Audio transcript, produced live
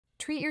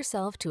Treat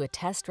yourself to a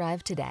test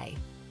drive today.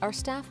 Our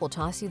staff will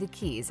toss you the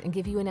keys and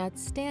give you an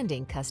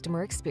outstanding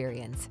customer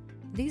experience.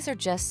 These are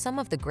just some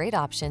of the great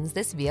options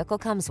this vehicle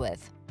comes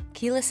with: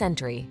 keyless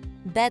entry,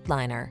 bed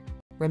liner,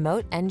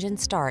 remote engine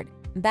start,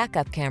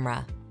 backup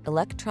camera,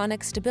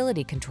 electronic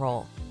stability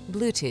control,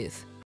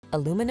 Bluetooth,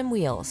 aluminum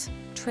wheels,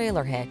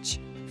 trailer hitch,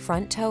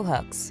 front tow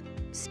hooks,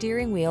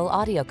 steering wheel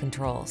audio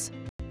controls.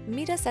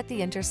 Meet us at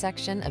the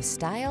intersection of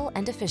style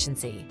and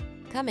efficiency.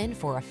 Come in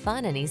for a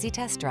fun and easy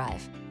test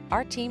drive.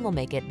 Our team will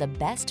make it the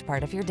best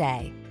part of your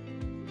day.